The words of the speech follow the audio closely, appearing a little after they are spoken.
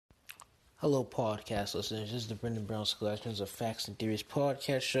Hello, podcast listeners. This is the Brendan Brown's Collections of Facts and Theories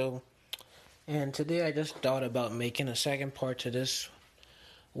podcast show. And today I just thought about making a second part to this,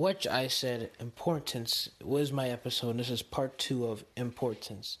 which I said importance was my episode. This is part 2 of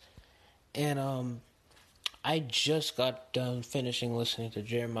importance. And I just got done finishing listening to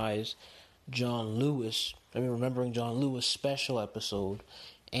Jeremiah's remembering John Lewis special episode.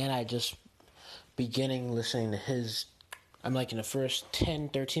 And I just beginning listening to his. I'm like in the first 10,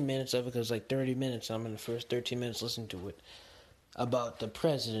 13 minutes of it, because like 30 minutes, I'm in the first 13 minutes listening to it, about the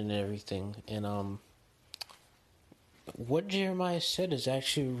president and everything. And what Jeremiah said is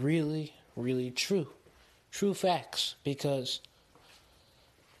actually really, really true. True facts, because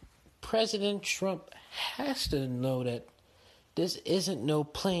President Trump has to know that this isn't no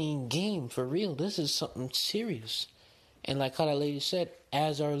playing game for real. This is something serious. And like how that lady said,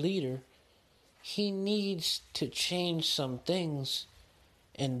 as our leader, he needs to change some things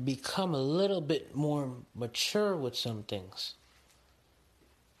and become a little bit more mature with some things.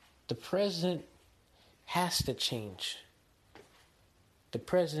 The president has to change. The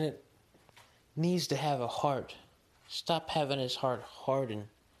president needs to have a heart. Stop having his heart hardened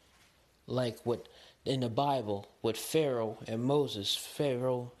like what in the Bible with Pharaoh and Moses.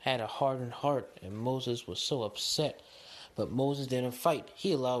 Pharaoh had a hardened heart and Moses was so upset. But Moses didn't fight.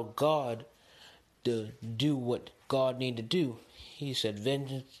 He allowed God to do what God needed to do. He said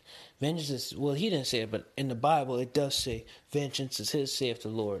vengeance is, well, he didn't say it, but in the Bible it does say vengeance is his, saith the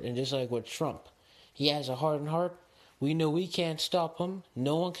Lord. And just like with Trump, he has a hardened heart. We know we can't stop him.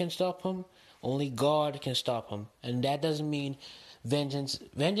 No one can stop him. Only God can stop him. And that doesn't mean vengeance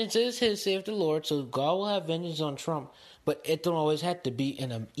is his, saith the Lord. So God will have vengeance on Trump, but it don't always have to be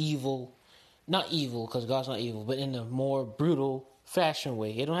in an evil, not evil because God's not evil, but in a more brutal fashion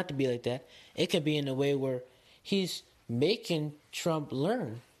way. It don't have to be like that. It could be in a way where he's making Trump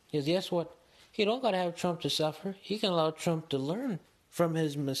learn. Because guess what? He don't gotta have Trump to suffer. He can allow Trump to learn from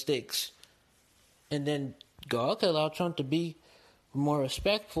his mistakes. And then God can allow Trump to be more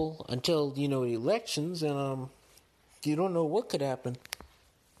respectful until, the elections, and you don't know what could happen.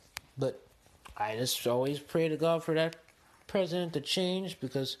 But I just always pray to God for that president to change,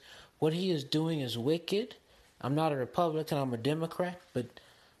 because what he is doing is wicked. I'm not a Republican, I'm a Democrat, but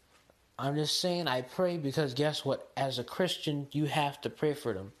I'm just saying I pray because guess what? As a Christian, you have to pray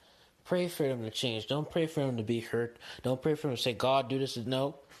for them. Pray for them to change. Don't pray for them to be hurt. Don't pray for them to say, God, do this.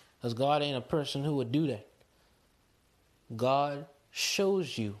 No, because God ain't a person who would do that. God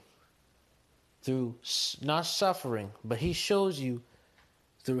shows you through not suffering, but he shows you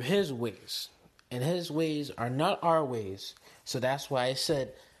through his ways. And his ways are not our ways. So that's why I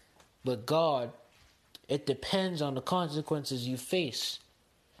said, but God, it depends on the consequences you face.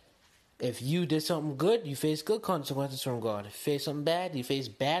 If you did something good, you face good consequences from God. If you face something bad, you face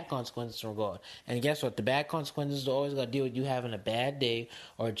bad consequences from God. And guess what? The bad consequences are always got to deal with you having a bad day,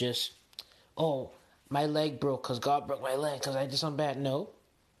 or just, oh, my leg broke because God broke my leg because I did something bad. No.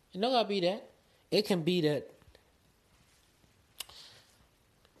 It don't got to be that. It can be that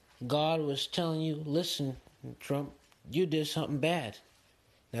God was telling you, listen, Trump, you did something bad.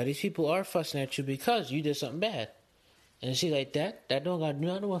 Now these people are fussing at you because you did something bad. And see, like that don't got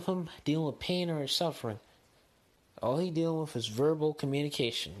nothing with him dealing with pain or suffering. All he dealing with is verbal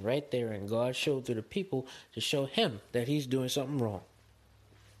communication right there, and God showed through the people to show him that he's doing something wrong.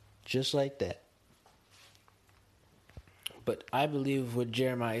 Just like that. But I believe what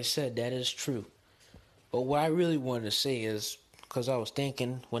Jeremiah said, that is true. But what I really wanted to say is, because I was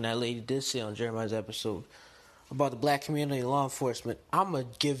thinking when that lady did say on Jeremiah's episode about the black community and law enforcement, I'm going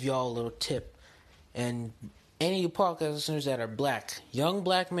to give y'all a little tip. And any of you podcast listeners that are black, young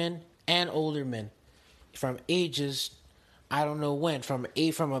black men and older men, from ages, I don't know when, from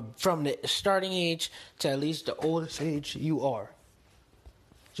the starting age to at least the oldest age you are.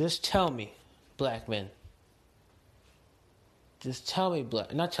 Just tell me, black men. Just tell me,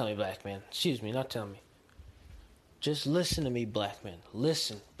 not tell me, black men. Excuse me, not tell me. Just listen to me, black men.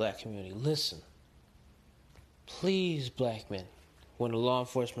 Listen, black community, listen. Please, black men, when the law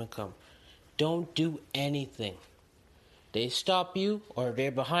enforcement come, don't do anything. They stop you or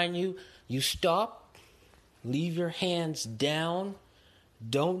they're behind you. You stop. Leave your hands down.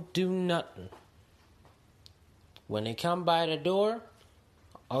 Don't do nothing. When they come by the door,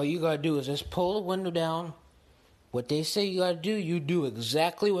 all you gotta do is just pull the window down. What they say you gotta do, you do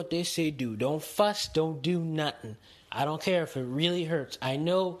exactly what they say do. Don't fuss. Don't do nothing. I don't care if it really hurts. I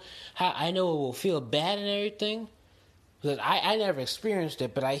know it will feel bad and everything, because I never experienced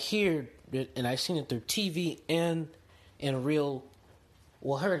it, but I hear it and I've seen it through TV and in real,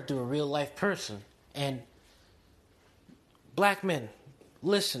 heard it through a real life person. And black men,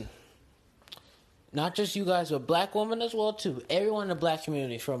 listen. Not just you guys, but black women as well too. Everyone in the black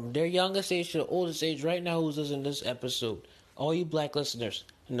community, from their youngest age to the oldest age, right now who's listening to this episode, all you black listeners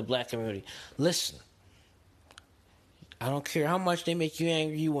in the black community, listen. I don't care how much they make you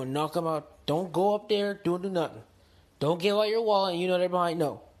angry. You want to knock them out. Don't go up there. Don't do nothing. Don't give out your wallet. And you know they're behind.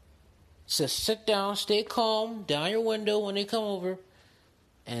 No. Just sit down, stay calm, down your window when they come over,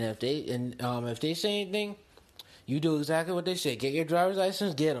 and if they say anything, you do exactly what they say. Get your driver's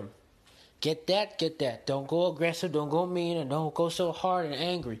license. Get them. Get that. Don't go aggressive. Don't go mean, and don't go so hard and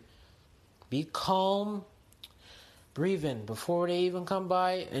angry. Be calm. Breathe in before they even come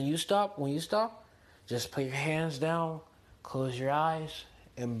by, and you stop. When you stop, just put your hands down, close your eyes,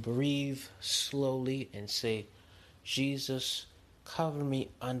 and breathe slowly and say, Jesus, cover me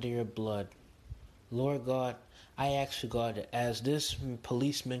under your blood. Lord God, I ask you, God, that as this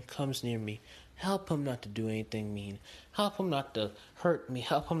policeman comes near me, help him not to do anything mean. Help him not to hurt me.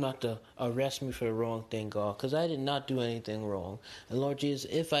 Help him not to arrest me for the wrong thing, God, because I did not do anything wrong. And Lord Jesus,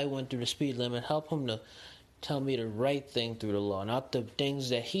 if I went through the speed limit, help him to tell me the right thing through the law. Not the things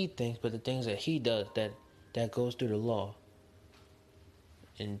that he thinks, but the things that he does that goes through the law.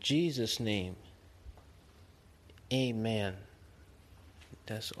 In Jesus' name, amen.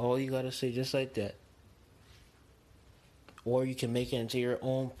 That's all you got to say, just like that. Or you can make it into your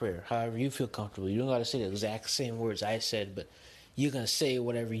own prayer, however you feel comfortable. You don't got to say the exact same words I said, but you can say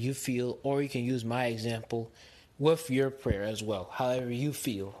whatever you feel, or you can use my example with your prayer as well, however you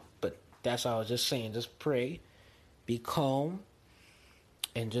feel. But that's all I was just saying. Just pray, be calm,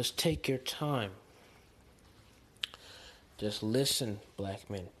 and just take your time. Just listen, black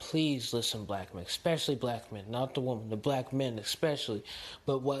men. Please listen, black men. Especially black men. Not the woman. The black men especially.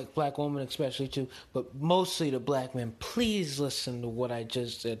 But what black women especially too. But mostly the black men. Please listen to what I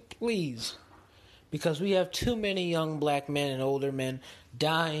just said. Please. Because we have too many young black men and older men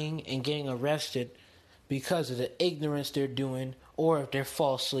dying and getting arrested because of the ignorance they're doing, or if they're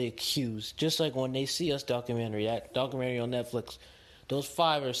falsely accused. Just like when They See Us documentary, that documentary on Netflix. Those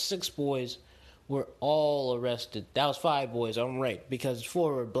 5 or 6 boys were all arrested. That was 5 boys, I'm right, because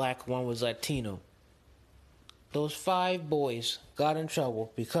 4 were black, 1 was Latino. Those 5 boys got in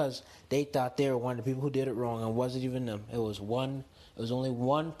trouble because they thought they were one of the people who did it wrong, and it wasn't even them. It was only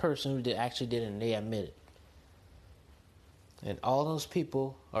one person who actually did it, and they admit it. And all those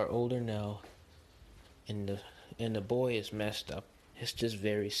people are older now, and the boy is messed up. It's just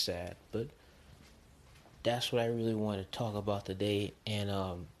very sad, but that's what I really want to talk about today, and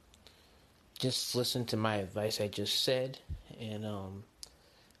just listen to my advice I just said, and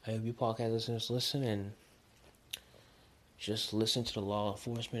I hope you podcast listeners listen, and just listen to the law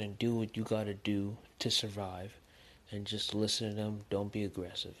enforcement and do what you gotta do to survive, and just listen to them. Don't be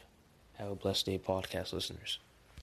aggressive. Have a blessed day, podcast listeners.